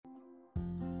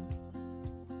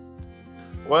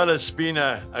Well, it's been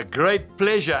a great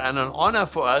pleasure and an honor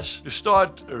for us to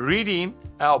start reading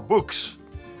our books,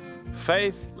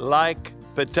 Faith Like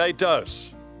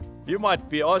Potatoes. You might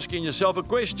be asking yourself a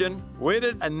question, where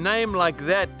did a name like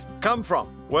that come from?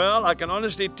 Well, I can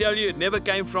honestly tell you it never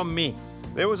came from me.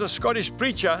 There was a Scottish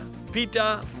preacher,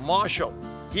 Peter Marshall.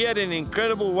 He had an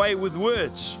incredible way with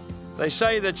words. They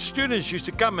say that students used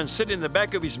to come and sit in the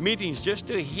back of his meetings just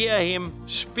to hear him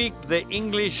speak the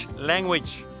English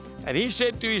language. And he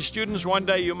said to his students one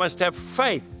day, you must have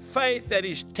faith. Faith that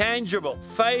is tangible.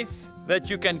 Faith that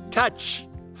you can touch.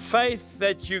 Faith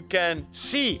that you can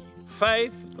see.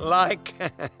 Faith like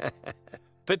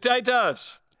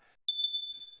potatoes.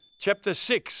 Chapter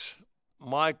 6,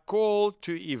 My Call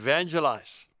to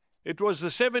Evangelize. It was the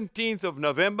 17th of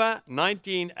November,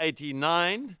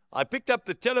 1989. I picked up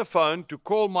the telephone to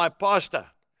call my pastor.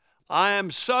 I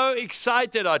am so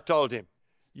excited, I told him.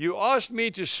 You asked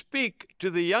me to speak to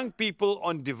the young people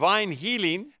on divine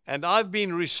healing, and I've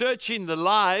been researching the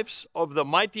lives of the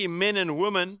mighty men and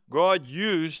women God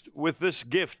used with this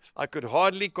gift. I could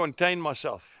hardly contain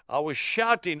myself. I was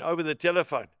shouting over the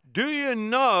telephone. Do you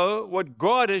know what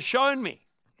God has shown me?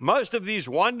 Most of these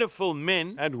wonderful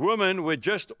men and women were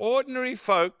just ordinary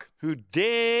folk who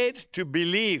dared to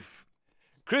believe.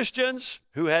 Christians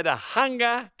who had a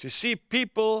hunger to see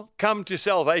people come to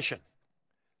salvation.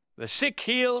 The sick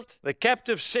healed, the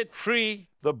captives set free,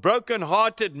 the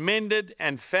broken-hearted mended,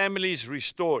 and families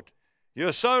restored.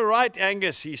 You're so right,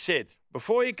 Angus, he said.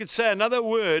 Before he could say another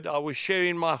word, I was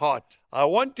sharing my heart. I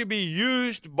want to be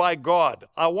used by God.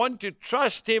 I want to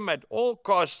trust Him at all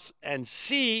costs and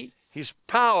see His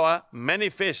power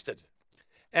manifested.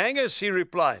 Angus, he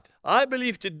replied, I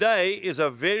believe today is a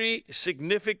very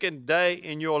significant day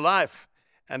in your life,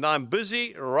 and I'm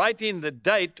busy writing the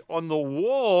date on the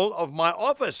wall of my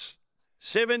office,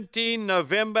 17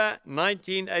 November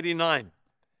 1989.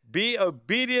 Be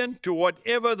obedient to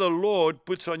whatever the Lord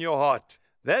puts on your heart.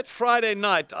 That Friday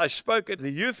night, I spoke at the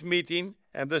youth meeting,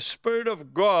 and the Spirit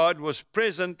of God was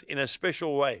present in a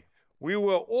special way. We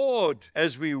were awed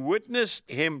as we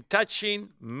witnessed Him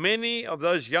touching many of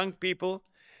those young people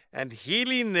and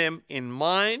healing them in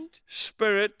mind,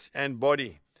 spirit, and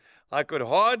body. I could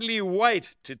hardly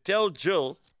wait to tell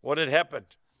Jill what had happened.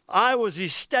 I was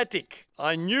ecstatic.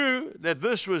 I knew that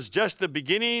this was just the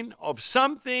beginning of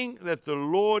something that the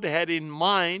Lord had in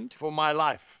mind for my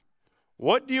life.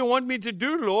 What do you want me to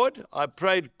do, Lord? I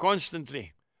prayed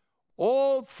constantly.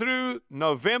 All through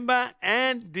November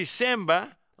and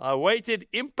December, I waited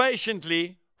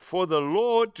impatiently for the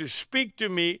Lord to speak to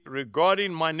me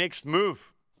regarding my next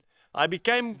move. I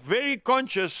became very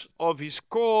conscious of His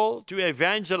call to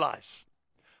evangelize.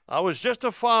 I was just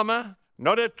a farmer,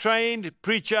 not a trained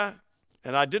preacher,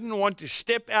 and I didn't want to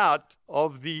step out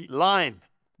of the line,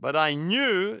 but I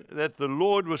knew that the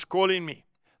Lord was calling me.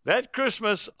 That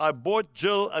Christmas, I bought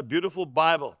Jill a beautiful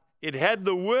Bible. It had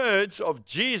the words of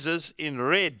Jesus in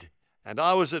red, and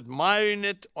I was admiring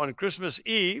it on Christmas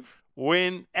Eve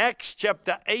when Acts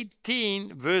chapter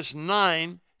 18, verse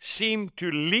 9 seemed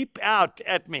to leap out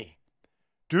at me.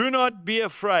 Do not be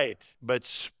afraid, but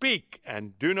speak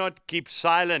and do not keep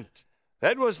silent.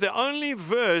 That was the only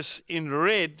verse in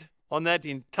red on that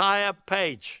entire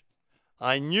page.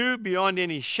 I knew beyond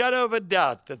any shadow of a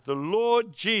doubt that the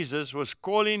Lord Jesus was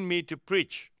calling me to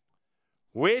preach.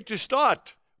 Where to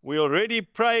start? We already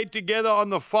prayed together on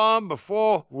the farm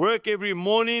before work every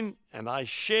morning, and I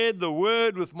shared the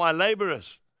word with my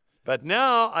laborers. But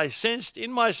now I sensed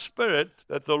in my spirit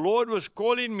that the Lord was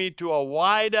calling me to a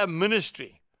wider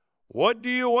ministry. What do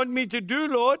you want me to do,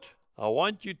 Lord? I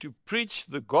want you to preach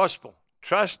the gospel.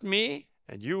 Trust me,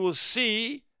 and you will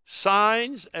see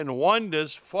signs and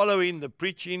wonders following the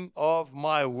preaching of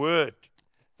my word.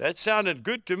 That sounded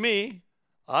good to me.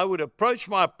 I would approach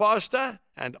my pastor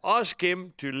and ask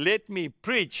him to let me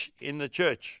preach in the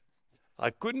church. I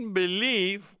couldn't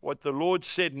believe what the Lord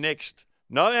said next.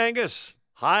 No, Angus,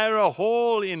 hire a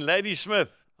hall in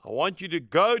Ladysmith. I want you to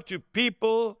go to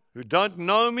people who don't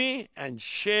know me and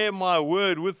share my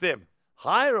word with them.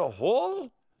 Hire a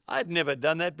hall? I'd never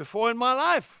done that before in my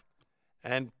life.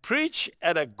 And preach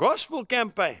at a gospel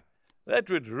campaign. That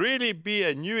would really be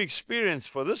a new experience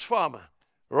for this farmer.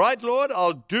 Right, Lord,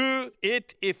 I'll do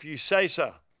it if you say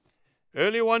so.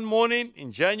 Early one morning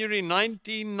in January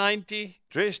 1990,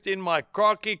 dressed in my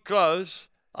khaki clothes,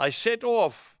 I set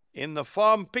off in the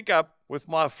farm pickup with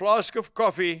my flask of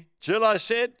coffee. Jill, I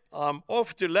said, I'm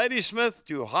off to Ladysmith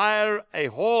to hire a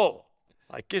hall.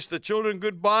 I kissed the children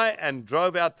goodbye and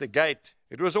drove out the gate.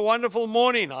 It was a wonderful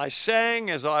morning. I sang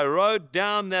as I rode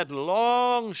down that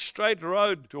long, straight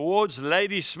road towards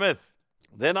Ladysmith.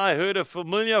 Then I heard a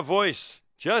familiar voice.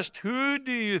 Just who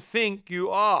do you think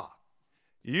you are?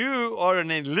 You are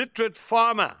an illiterate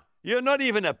farmer. You're not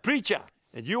even a preacher.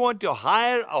 And you want to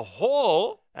hire a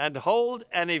hall and hold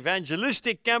an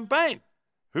evangelistic campaign.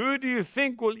 Who do you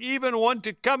think will even want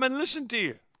to come and listen to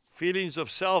you? Feelings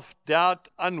of self-doubt,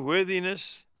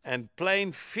 unworthiness, and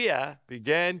plain fear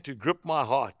began to grip my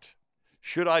heart.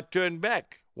 Should I turn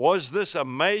back? Was this a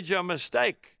major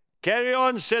mistake? Carry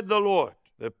on, said the Lord.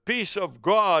 The peace of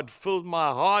God filled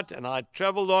my heart, and I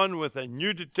traveled on with a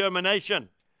new determination.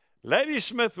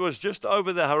 Ladysmith was just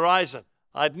over the horizon.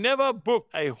 I'd never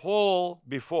booked a hall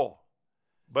before.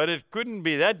 But it couldn't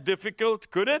be that difficult,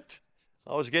 could it?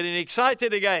 I was getting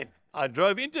excited again. I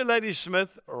drove into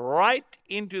Ladysmith, right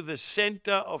into the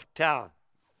center of town.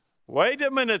 Wait a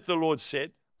minute, the Lord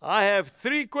said. I have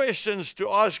 3 questions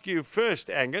to ask you first,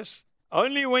 Angus.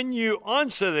 Only when you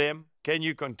answer them can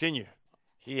you continue.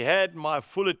 He had my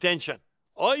full attention.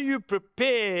 Are you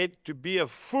prepared to be a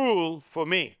fool for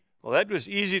me? Well, that was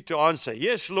easy to answer.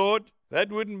 Yes, Lord.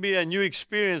 That wouldn't be a new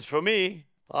experience for me.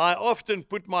 I often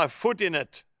put my foot in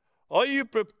it. Are you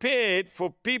prepared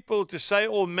for people to say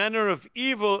all manner of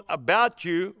evil about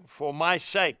you for my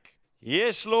sake?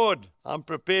 Yes, Lord, I'm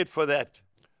prepared for that.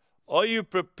 Are you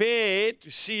prepared to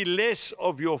see less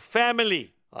of your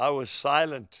family? I was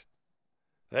silent.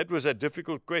 That was a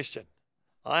difficult question.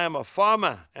 I am a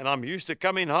farmer, and I'm used to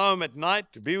coming home at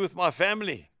night to be with my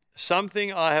family,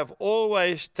 something I have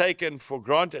always taken for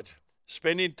granted.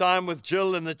 Spending time with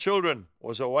Jill and the children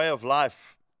was a way of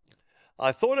life.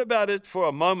 I thought about it for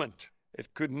a moment.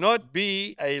 It could not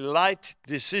be a light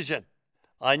decision.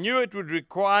 I knew it would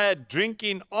require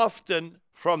drinking often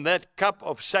from that cup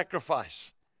of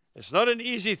sacrifice. It's not an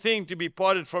easy thing to be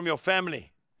parted from your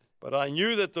family, but I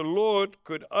knew that the Lord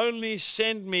could only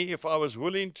send me if I was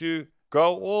willing to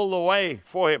go all the way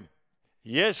for Him.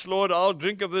 Yes, Lord, I'll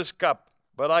drink of this cup,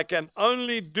 but I can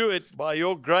only do it by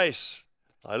your grace.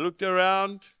 I looked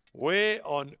around. Where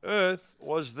on earth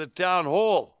was the town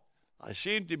hall? I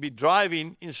seemed to be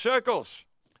driving in circles.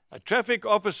 A traffic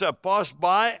officer passed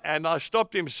by and I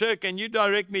stopped him. Sir, can you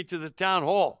direct me to the town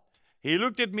hall? He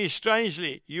looked at me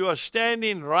strangely. You are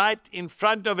standing right in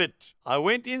front of it. I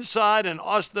went inside and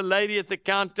asked the lady at the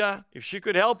counter if she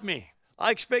could help me. I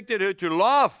expected her to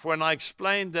laugh when I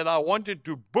explained that I wanted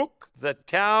to book the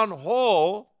town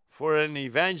hall for an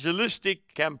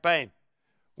evangelistic campaign.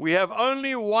 We have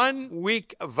only 1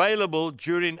 week available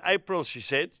during April, she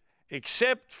said.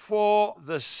 Except for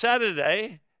the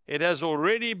Saturday, it has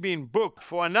already been booked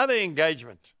for another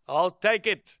engagement. I'll take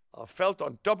it. I felt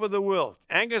on top of the world.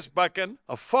 Angus Buchan,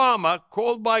 a farmer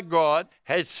called by God,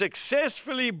 had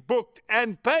successfully booked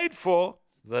and paid for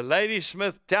the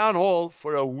Ladysmith Town Hall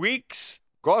for a week's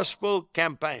gospel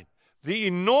campaign. The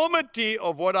enormity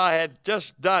of what I had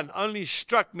just done only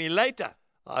struck me later.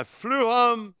 I flew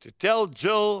home to tell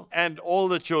Jill and all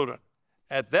the children.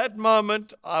 At that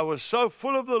moment, I was so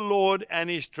full of the Lord and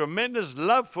His tremendous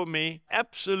love for me,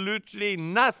 absolutely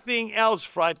nothing else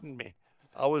frightened me.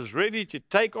 I was ready to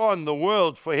take on the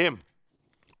world for Him.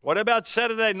 What about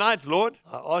Saturday night, Lord?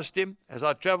 I asked Him as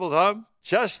I traveled home.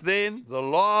 Just then, the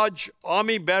large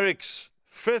army barracks,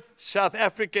 5th South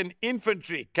African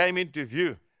Infantry, came into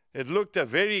view. It looked a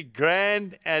very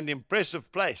grand and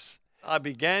impressive place. I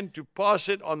began to pass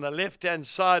it on the left-hand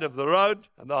side of the road,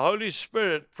 and the Holy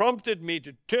Spirit prompted me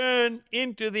to turn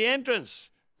into the entrance.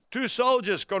 2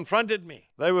 soldiers confronted me.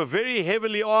 They were very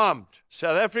heavily armed.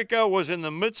 South Africa was in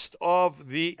the midst of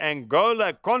the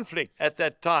Angola conflict at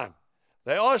that time.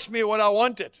 They asked me what I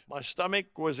wanted. My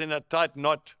stomach was in a tight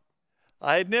knot.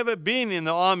 I had never been in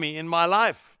the army in my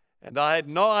life, and I had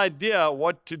no idea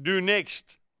what to do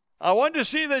next. I want to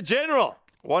see the general.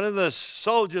 One of the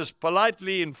soldiers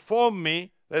politely informed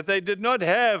me that they did not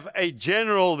have a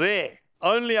general there,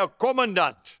 only a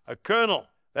commandant, a colonel.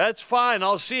 That's fine,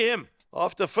 I'll see him.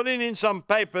 After filling in some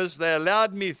papers, they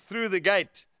allowed me through the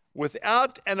gate.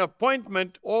 Without an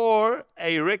appointment or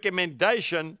a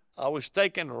recommendation, I was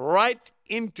taken right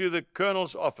into the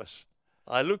colonel's office.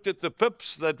 I looked at the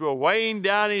pips that were weighing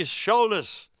down his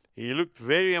shoulders. He looked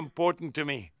very important to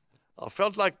me. I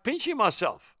felt like pinching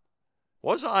myself.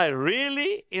 Was I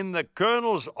really in the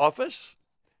colonel's office?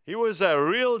 He was a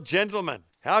real gentleman.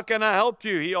 How can I help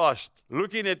you? He asked,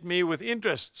 looking at me with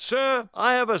interest. Sir,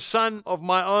 I have a son of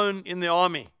my own in the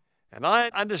army, and I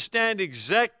understand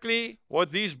exactly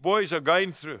what these boys are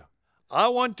going through. I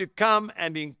want to come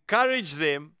and encourage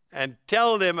them and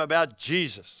tell them about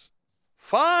Jesus.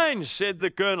 Fine, said the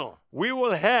colonel. We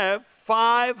will have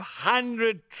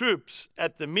 500 troops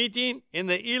at the meeting in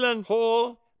the Eland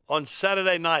Hall on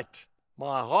Saturday night.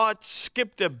 My heart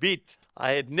skipped a beat.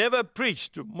 I had never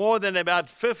preached to more than about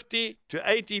 50 to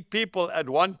 80 people at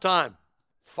one time.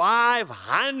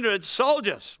 500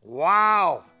 soldiers.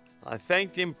 Wow! I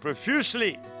thanked him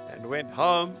profusely and went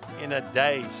home in a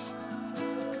daze.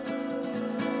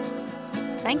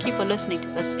 Thank you for listening to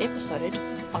this episode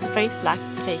of Faith Like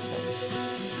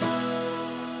Potatoes.